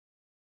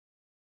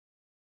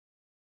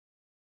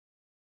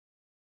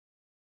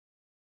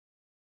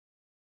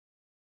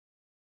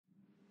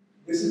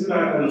This is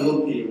about how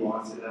lucky you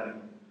are today.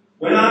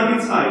 When I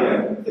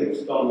retire, thinks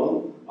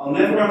Donald, I'll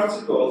never have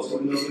to go to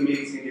another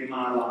meeting in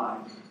my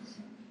life.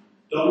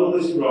 Donald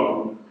is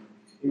wrong.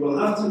 He will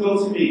have to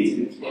go to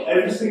meetings, but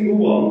every single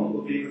one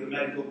will be with a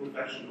medical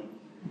professional.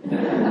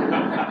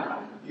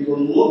 He will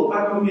look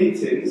back on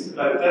meetings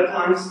about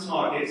deadlines,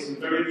 targets, and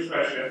buried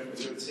treasure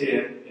with a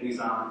tear in his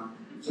eye.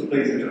 So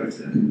please enjoy it.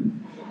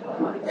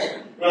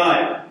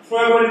 Right, before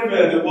I go any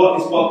further, what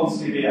is Bolton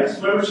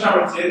CBS? We're a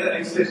charity that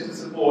exists to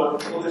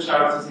support other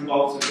charities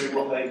involved to do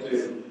what they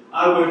do.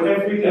 I work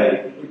every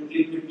day with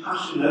deeply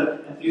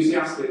passionate,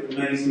 enthusiastic,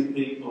 amazing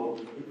people.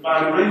 We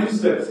provide a range of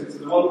services to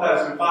the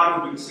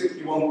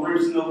 1,561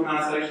 groups and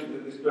organisations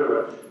in this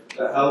borough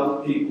that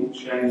help people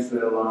change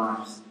their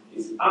lives.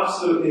 It's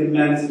absolutely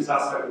immense, this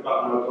asset we've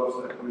got on our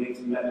doorstep, and we need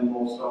to make the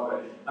most of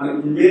it. And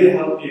it can really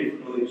help you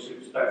from a leadership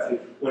perspective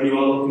when you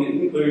are looking at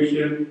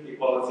inclusion,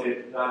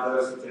 equality,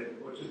 diversity,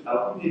 or just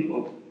helping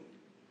people.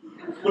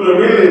 But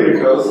really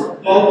because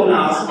Bolton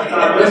has a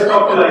diverse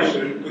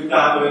population with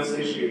diverse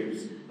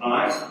issues,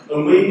 right?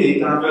 And we need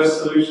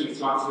diverse solutions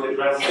to actually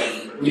address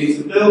them. We need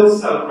to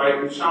build, celebrate,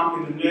 and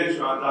champion and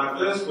nurture our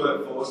diverse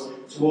workforce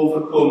to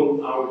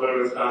overcome our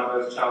borough's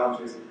diverse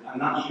challenges.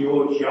 And that's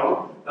your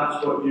job.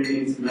 That's what you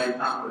need to make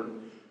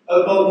happen.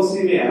 At Bolton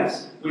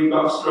CBS, we've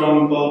got a strong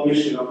and bold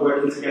mission of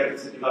working together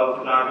to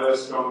develop a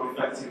diverse, strong, and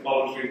effective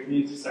voluntary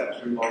community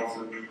sector in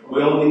Bolton. And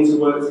we all need to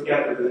work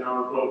together within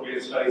our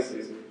appropriate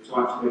spaces to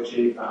actually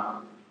achieve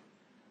that.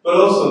 But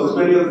also, there's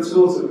many other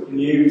tools that we can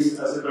use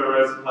as a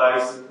borough, as a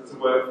place, as a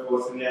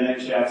workforce in the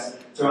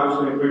NHS to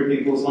actually improve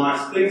people's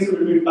lives. Things that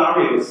remove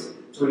barriers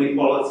to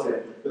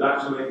inequality that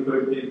actually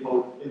include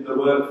people in the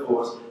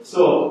workforce.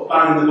 So,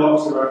 banning the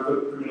box around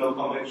for criminal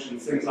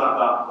convictions, things like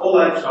that. All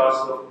HR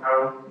stuff,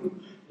 Carol,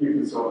 you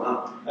can sort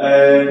that.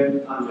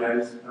 And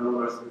James, and all the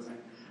rest of the team.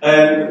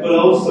 But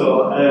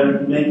also,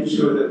 making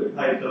sure that we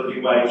pay a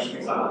living wage,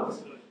 things like that.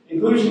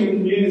 Inclusion in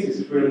communities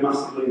is really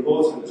massively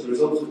important as a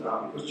result of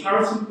that, because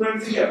charities bring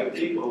together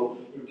people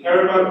who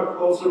care about a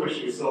cultural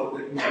issue so that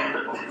they can make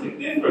a positive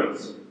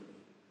difference.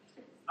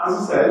 As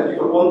I said, you've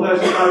got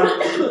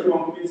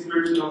 1,561 community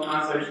groups and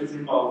organisations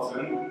in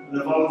Bolton, and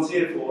a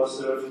volunteer force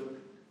of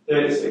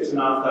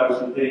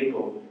 36,500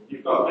 people.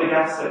 You've got a big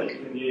asset you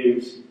can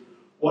use.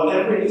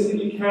 Whatever it is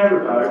that you care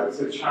about,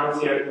 there's a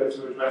charity out there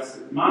to address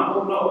it. It might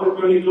not always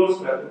be on your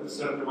doorstep, but there's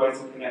certainly a way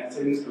to connect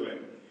into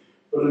it.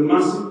 But a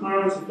massive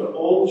priority for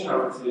all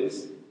charities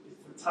is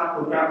to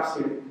tackle gaps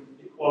in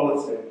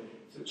equality,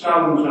 to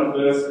challenge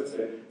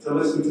adversity, to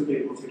listen to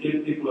people, to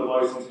give people a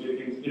voice and to do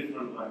things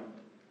differently.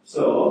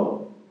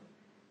 So,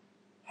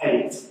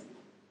 hate,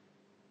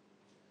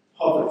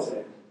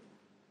 poverty,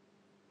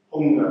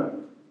 hunger,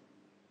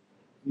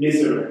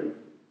 misery,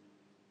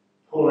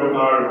 poor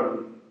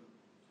environment,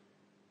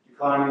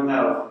 declining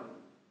health,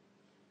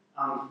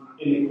 and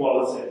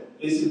inequality.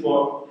 This is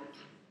what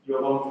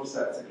your voluntary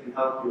sector can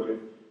help you with.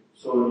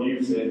 So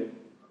use it.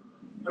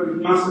 But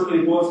it's massively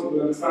important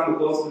to understand that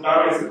those are the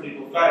barriers that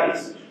people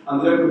face,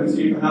 and they're coming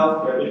to you for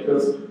healthcare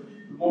because the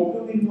more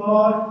poor you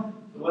are,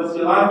 the less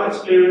your life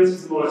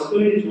experience, the more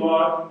excluded you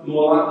are, the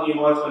more likely you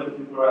are to end up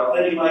in poor health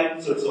anyway,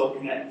 so it's all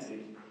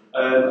connected.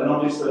 And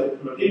obviously,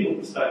 from a people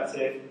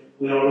perspective,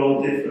 we are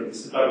all different.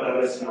 It's about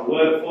diversity in our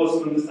workforce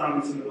and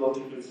understanding some of those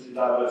differences in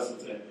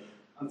diversity.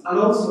 And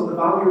also, the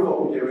value of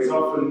what we do is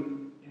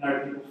often in how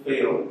people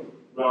feel,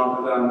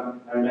 rather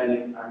than how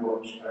many, how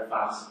much, how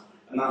fast.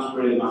 And that's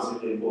really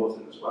massively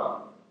important as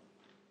well.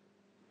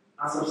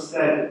 As I've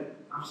said,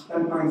 I've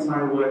spent my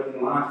entire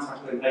working life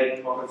tackling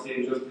hate, poverty,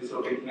 injustice,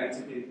 or being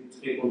connected to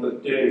people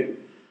that do.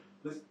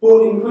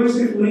 But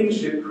inclusive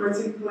leadership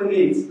critically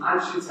needs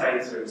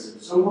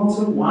agitators, someone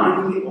to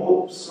wind it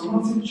up,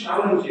 someone to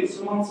challenge it,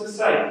 someone to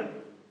say,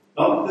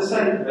 not for the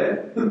sake of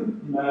it,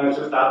 no,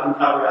 just add and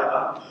caveat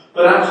that,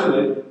 but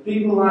actually,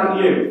 people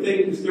like you,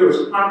 thinkers,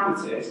 doers,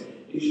 pragmatists,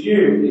 it's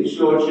you, it's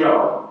your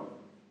job,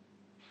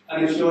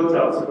 and it's your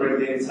job to bring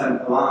the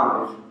intent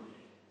alive.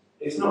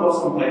 It's not what's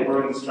on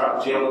paper in the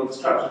strategy, although the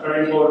strategy is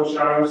very important,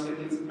 Sharon,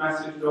 sticking to the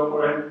message, don't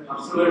worry,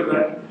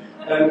 absolutely.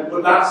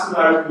 But that's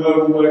about where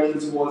we're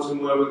working towards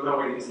and where we're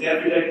going. It's the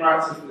everyday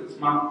practice that's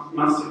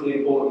massively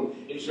important.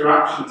 It's your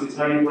actions, it's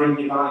how you bring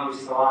your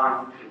values to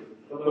life.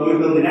 But when we're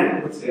building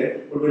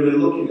equity, we're really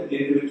looking at the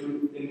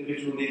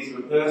individual needs of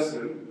a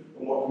person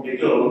and what can be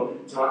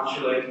done to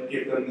actually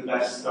give them the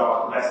best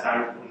start, the best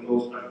outcome,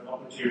 those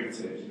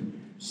opportunities.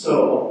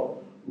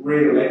 So,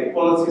 really,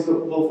 equality is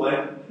lovely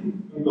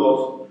and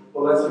good,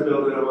 but let's be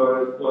building a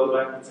world of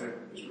equity.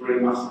 It's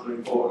really massively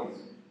important.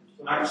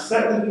 So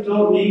accept that you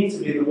don't need to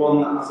be the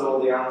one that has all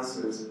the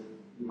answers.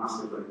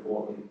 Massively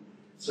important.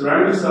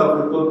 Surround yourself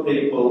with good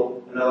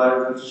people and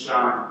allow them to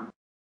shine.